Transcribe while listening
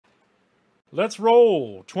Let's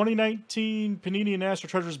roll. 2019 Panini National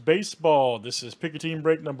Treasures Baseball. This is Pick a Team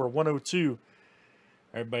break number 102.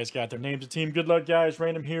 Everybody's got their names of team. Good luck, guys.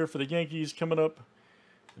 Random here for the Yankees coming up.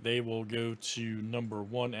 They will go to number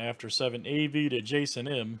 1 after 7. AV to Jason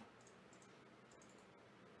M.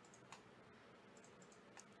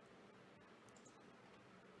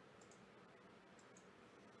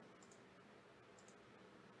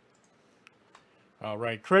 All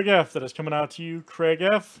right, Craig F. That is coming out to you. Craig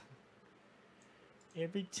F.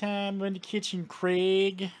 Every time we're in the kitchen,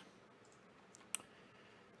 Craig.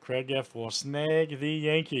 Craig F. will snag the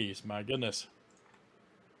Yankees. My goodness.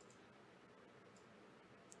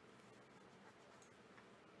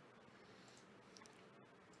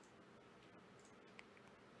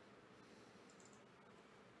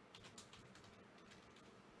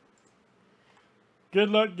 Good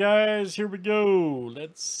luck, guys. Here we go.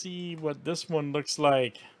 Let's see what this one looks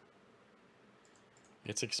like.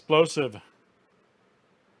 It's explosive.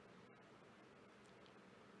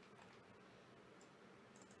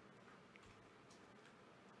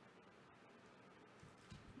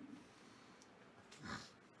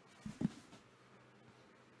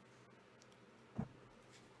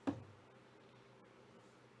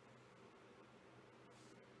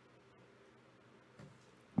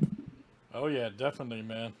 Oh, yeah, definitely,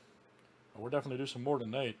 man. We'll definitely do some more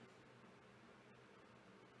tonight.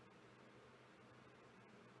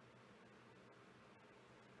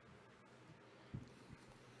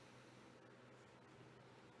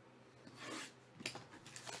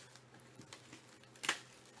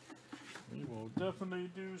 We will definitely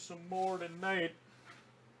do some more tonight.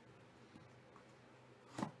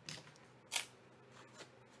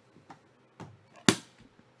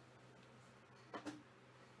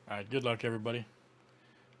 All right, good luck, everybody.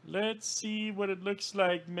 Let's see what it looks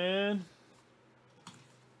like, man.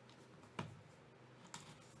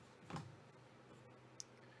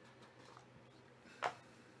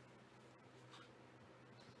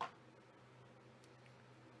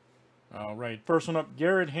 All right, first one up,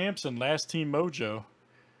 Garrett Hampson, last team mojo.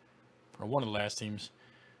 Or one of the last teams.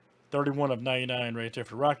 31 of 99 right there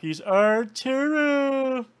for the Rockies.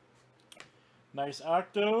 Arturo. Nice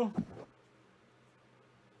octo.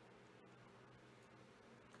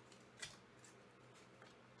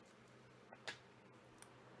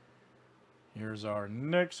 Here's our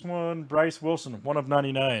next one. Bryce Wilson, 1 of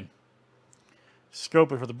 99.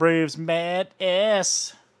 Scope it for the Braves. Matt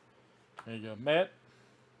S. There you go, Matt.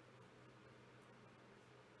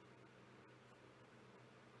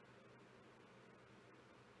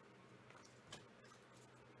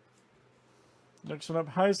 Next one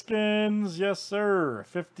up, Heiskins. Yes, sir.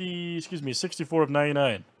 64 of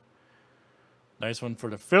 99. Nice one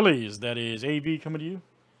for the Phillies. That is AV coming to you.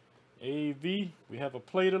 AV, we have a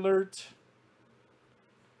plate alert.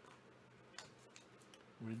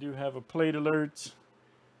 We do have a plate alert.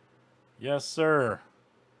 Yes, sir.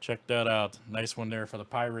 Check that out. Nice one there for the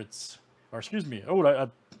Pirates. Or excuse me. Oh,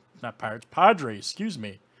 not Pirates. Padres. Excuse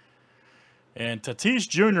me. And Tatis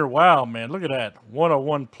Jr. Wow, man. Look at that.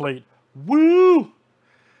 101 plate. Woo!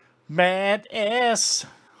 Matt S.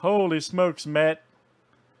 Holy smokes, Matt.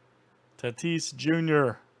 Tatis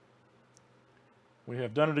Jr. We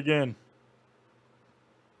have done it again.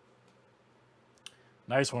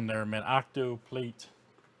 Nice one there, man. Octo plate.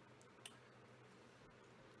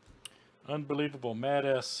 Unbelievable. Matt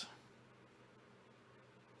S.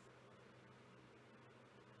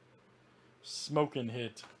 Smoking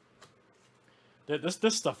hit.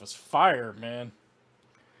 This stuff is fire, man.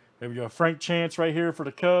 There we go. Frank Chance right here for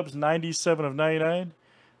the Cubs. 97 of 99.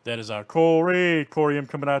 That is our Corey. Corey M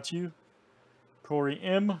coming out to you. Corey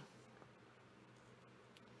M.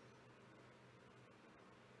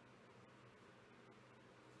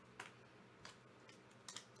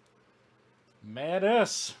 Matt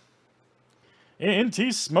S.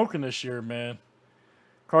 NT's smoking this year, man.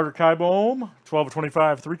 Carter Kybome, 12 of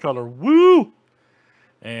 25, 3-color. Woo!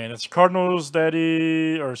 And it's Cardinals that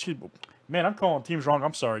is, or excuse me, man, I'm calling teams wrong.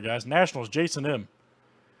 I'm sorry, guys. Nationals, Jason M.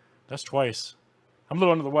 That's twice. I'm a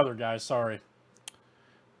little under the weather, guys. Sorry.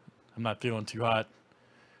 I'm not feeling too hot.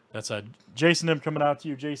 That's a Jason M coming out to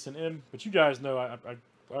you, Jason M. But you guys know I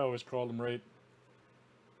always call them right.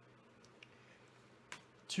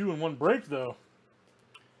 2-1 break, though.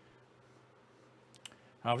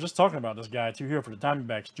 I was just talking about this guy, too, here for the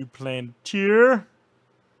Diamondbacks. Duplantier.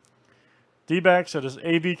 D-backs, so this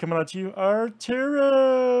AV coming out to you.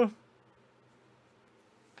 Arturo.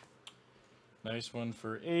 Nice one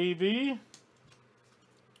for AV.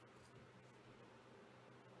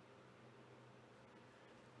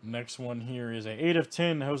 Next one here is a 8 of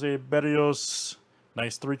 10, Jose Berrios.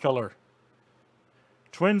 Nice 3-color.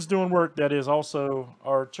 Twins doing work. That is also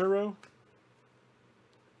Arturo.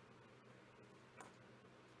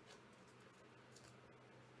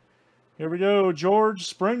 Here we go. George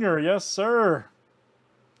Springer. Yes, sir.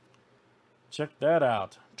 Check that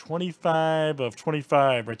out. 25 of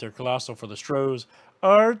 25 right there. Colossal for the Stros.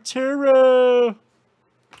 Arturo.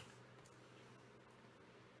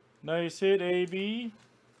 Nice hit, AB.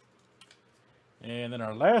 And then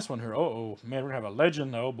our last one here. Uh-oh. Man, we're going to have a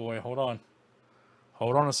legend. Oh, boy. Hold on.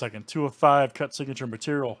 Hold on a second. 2 of 5 cut signature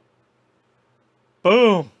material.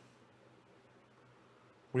 Boom.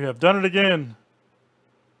 We have done it again.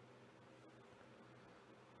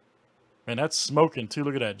 Man, that's smoking, too.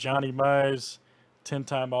 Look at that. Johnny Mize,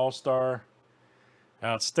 10-time All-Star.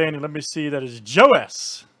 Outstanding. Let me see. That is Joe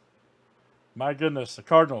S. My goodness, the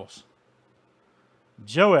Cardinals.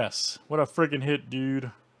 Joe S. What a freaking hit,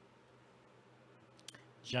 dude.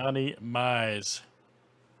 Johnny Mize.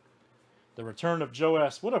 The return of Joe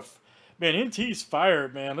S. What a... Man, NT's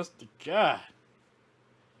fired, man. That's the God.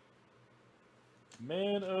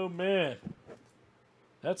 Man, oh, man.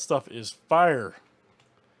 That stuff is fire.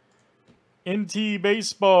 NT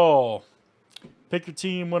Baseball. Pick your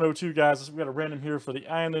team 102, guys. We got a random here for the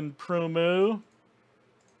Island promo.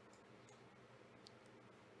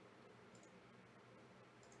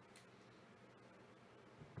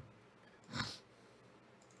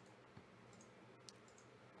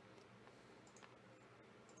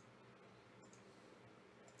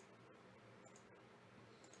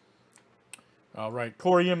 All right,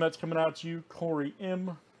 Corey M, that's coming out to you. Corey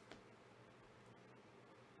M.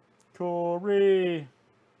 Corey.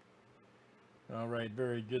 All right,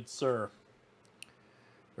 very good, sir.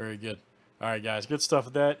 Very good. All right, guys, good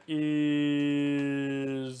stuff. That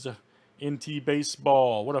is NT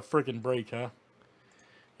Baseball. What a freaking break, huh?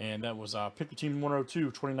 And that was Pick Your Team 102,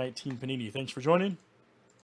 2019 Panini. Thanks for joining.